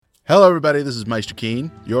Hello, everybody. This is Meister Keen,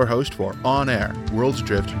 your host for On Air, World's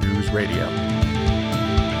Adrift News Radio.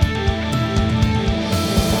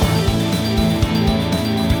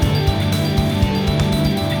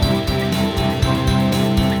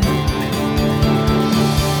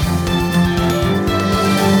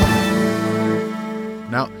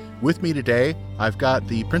 Now, with me today, I've got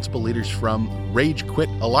the principal leaders from Rage Quit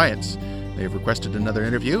Alliance. They've requested another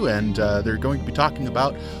interview, and they're going to be talking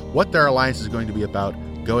about what their alliance is going to be about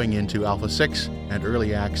going into Alpha 6 and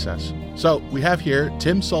Early Access. So, we have here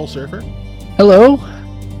Tim Soulsurfer. Hello.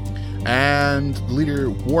 And leader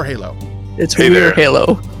Warhalo. It's Weird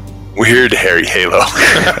Halo. Weird Harry Halo.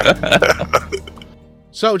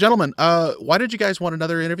 So, gentlemen, why did you guys want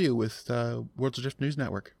another interview with World's Adrift News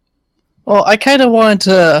Network? Well, I kind of wanted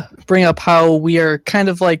to bring up how we are kind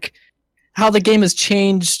of like how the game has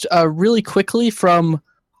changed really quickly from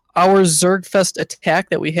our Zergfest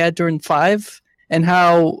attack that we had during 5, and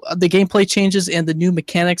how the gameplay changes and the new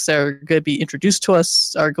mechanics that are going to be introduced to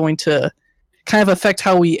us are going to kind of affect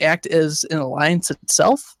how we act as an alliance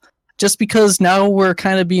itself. Just because now we're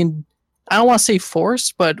kind of being, I don't want to say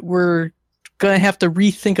forced, but we're going to have to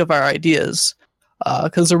rethink of our ideas.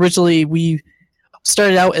 Because originally we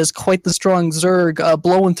started out as quite the strong Zerg,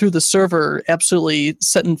 blowing through the server, absolutely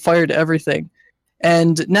setting fire to everything.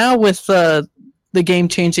 And now with the game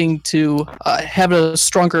changing to have a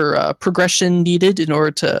stronger progression needed in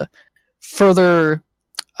order to further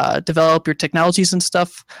develop your technologies and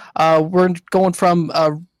stuff, we're going from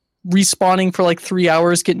respawning for like 3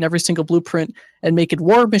 hours, getting every single blueprint, and making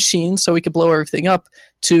war machines so we could blow everything up,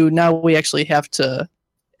 to now we actually have to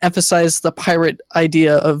emphasize the pirate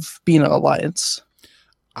idea of being an alliance.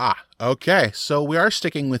 Okay. So we are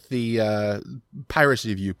sticking with the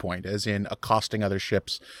piracy viewpoint, as in accosting other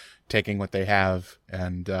ships, taking what they have,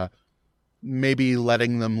 and maybe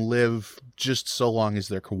letting them live just so long as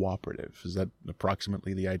they're cooperative. Is that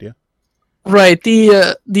approximately the idea? Right.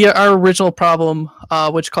 Our original problem,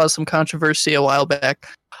 which caused some controversy a while back,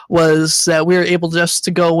 was that we were able just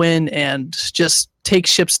to go in and just take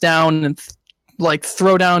ships down and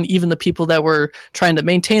throw down even the people that were trying to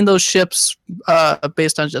maintain those ships,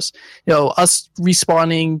 based on just us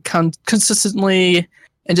respawning consistently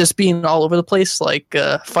and just being all over the place like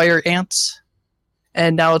fire ants.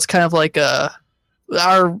 And now it's kind of like the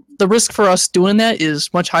risk for us doing that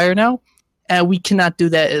is much higher now, and we cannot do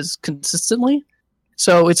that as consistently.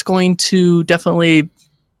 So it's going to definitely,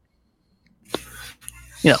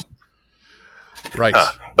 Right.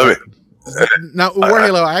 Okay. Now,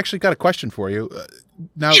 Warhalo, I actually got a question for you.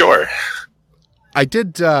 Now, Sure. I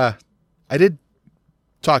did talk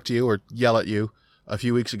to you or yell at you a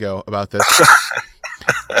few weeks ago about this.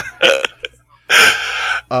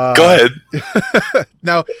 Go ahead.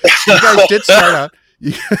 Now, you guys did start out.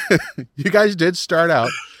 You guys did start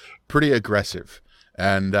out pretty aggressive,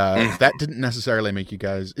 and that didn't necessarily make you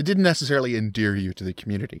guys. It didn't necessarily endear you to the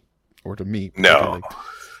community or to me. No.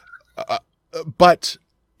 But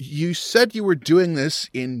you said you were doing this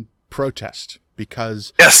in protest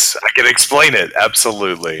because. Yes, I can explain it.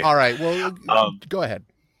 Absolutely. All right. Well, go ahead.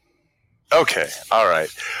 Okay. All right.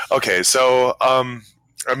 Okay. So,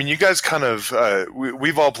 you guys kind of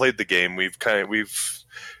we've all played the game. We've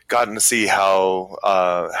gotten to see how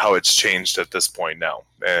it's changed at this point now,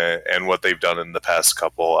 and what they've done in the past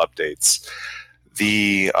couple updates.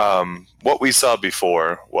 What we saw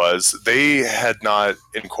before was they had not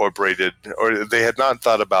incorporated, or they had not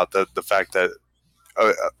thought about the fact that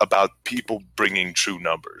about people bringing true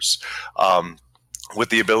numbers, with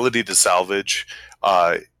the ability to salvage.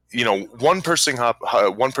 One person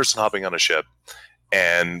hopping on a ship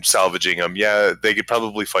and salvaging them, they could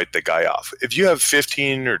probably fight the guy off. If you have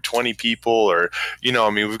 15 or 20 people, or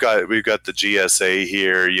we've got the GSA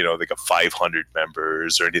here, they got 500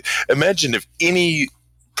 members, or imagine if any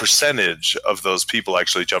percentage of those people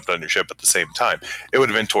actually jumped on your ship at the same time, it would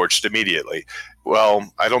have been torched immediately.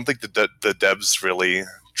 Well, I don't think the devs really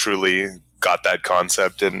truly got that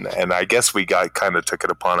concept, and I guess we kind of took it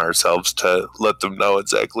upon ourselves to let them know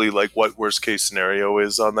exactly like what worst case scenario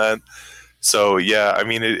is on that. So,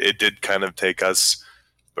 it did kind of take us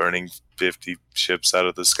burning 50 ships out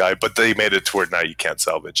of the sky, but they made it to where now you can't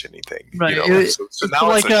salvage anything. Right. So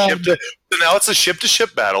now it's a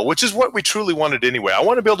ship-to-ship battle, which is what we truly wanted anyway. I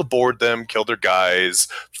want to be able to board them, kill their guys,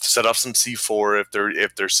 set off some C4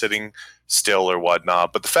 if they're sitting still or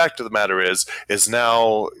whatnot. But the fact of the matter is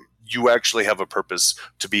now you actually have a purpose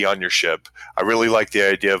to be on your ship. I really like the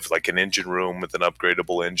idea of like an engine room with an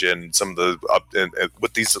upgradable engine. Some of the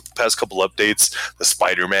with these past couple updates, the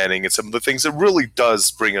Spider-Manning and some of the things, it really does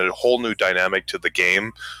bring a whole new dynamic to the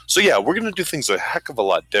game. So yeah, we're going to do things a heck of a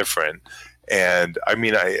lot different. And I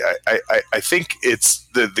mean, I think it's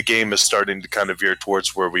the game is starting to kind of veer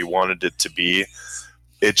towards where we wanted it to be.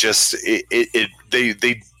 They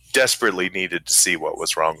desperately needed to see what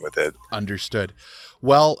was wrong with it. Understood.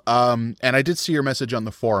 Well, and I did see your message on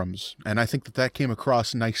the forums, and I think that came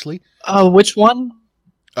across nicely. Which one?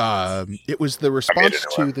 It was the response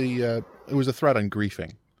to it was a thread on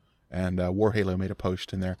griefing, and Warhalo made a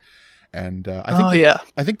post in there, and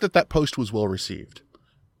I think that post was well received,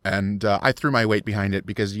 and I threw my weight behind it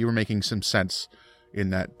because you were making some sense in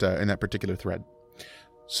that particular thread.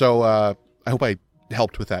 So I hope I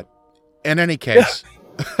helped with that. In any case,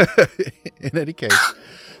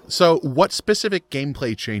 so what specific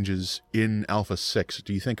gameplay changes in Alpha 6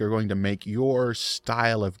 do you think are going to make your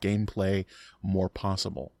style of gameplay more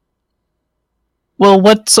possible? Well,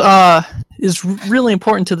 what is really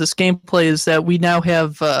important to this gameplay is that we now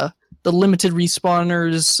have the limited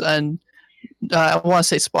respawners, and I want to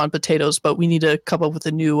say spawn potatoes, but we need to come up with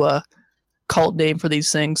a new cult name for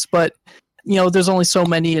these things. But there's only so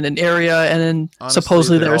many in an area, and then honestly,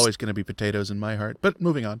 supposedly there's always going to be potatoes in my heart. But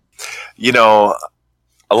moving on.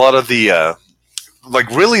 A lot of the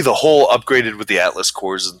really the whole upgraded with the Atlas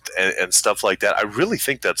cores and stuff like that. I really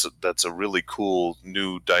think that's a really cool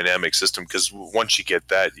new dynamic system, because once you get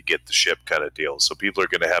that, you get the ship kind of deal. So people are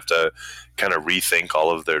going to have to kind of rethink all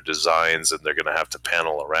of their designs, and they're going to have to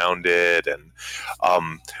panel around it, and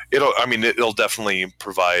it'll definitely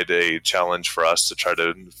provide a challenge for us to try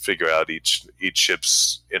to figure out each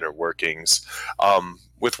ship's inner workings.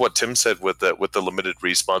 With what Tim said with the limited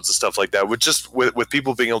respawns and stuff like that, with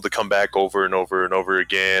people being able to come back over and over and over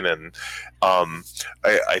again, and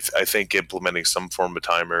I think implementing some form of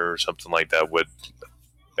timer or something like that would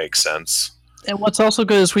make sense. And what's also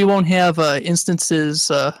good is we won't have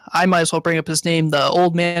instances. I might as well bring up his name, the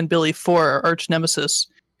Old Man Billy 4, our arch nemesis,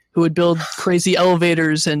 who would build crazy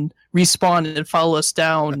elevators and respawn and follow us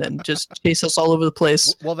down and just chase us all over the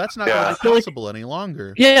place. Well, that's not going to be possible any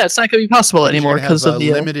longer. Yeah, it's not going to be possible anymore because of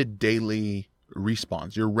the limited daily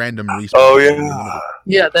respawns. Your random respawns. Oh yeah,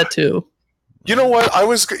 yeah, that too. You know what?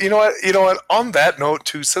 You know what? On that note,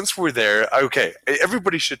 too, since we're there, okay,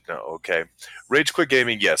 everybody should know, okay? Rage Quit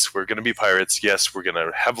Gaming, yes, we're going to be pirates. Yes, we're going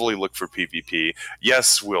to heavily look for PvP.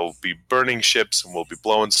 Yes, we'll be burning ships and we'll be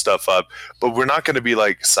blowing stuff up, but we're not going to be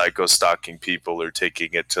like psycho stalking people or taking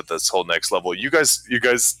it to this whole next level. You guys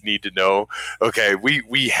need to know, okay,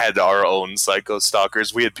 we had our own psycho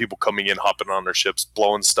stalkers. We had people coming in, hopping on our ships,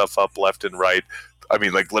 blowing stuff up left and right. I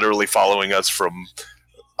mean, like literally following us from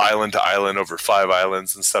island to island over 5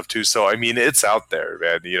 islands and stuff too. So I mean, it's out there,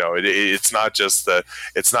 man. It's not just the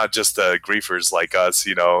griefers like us.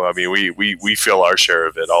 I mean, we feel our share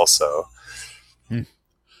of it also.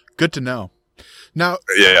 Good to know. Now,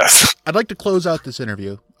 yes, I'd like to close out this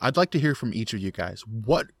interview. I'd like to hear from each of you guys.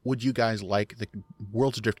 What would you guys like the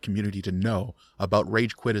Worlds Adrift community to know about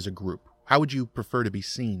Rage Quit as a group? How would you prefer to be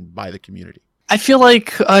seen by the community? I feel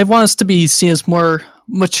like I want us to be seen as more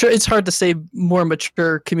mature. It's hard to say more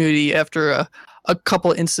mature community after a couple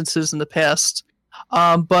instances in the past.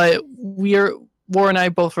 But War and I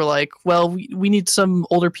both were like, well, we need some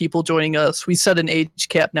older people joining us. We set an age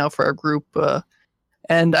cap now for our group.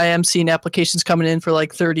 And I am seeing applications coming in for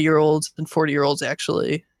like 30-year-olds and 40-year-olds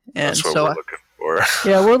actually. And that's what we're looking for.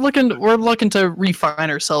 Yeah, we're looking to refine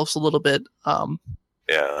ourselves a little bit.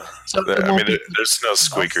 Yeah, so I mean, there's no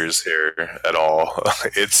squeakers here at all.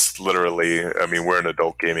 It's literally, I mean, we're an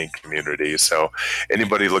adult gaming community, so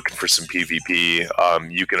anybody looking for some PvP,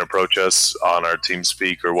 you can approach us on our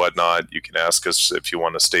TeamSpeak or whatnot. You can ask us if you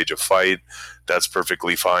want to stage a fight. That's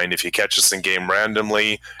perfectly fine. If you catch us in game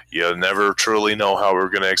randomly, you never truly know how we're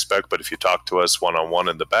going to expect, but if you talk to us one-on-one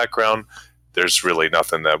in the background, there's really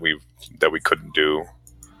nothing that we couldn't do.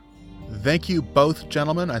 Thank you both,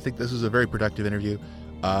 gentlemen. I think this was a very productive interview.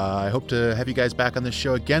 I hope to have you guys back on this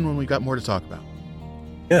show again when we've got more to talk about.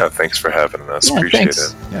 Yeah, thanks for having us. Appreciate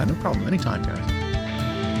it. Yeah, no problem. Anytime, guys.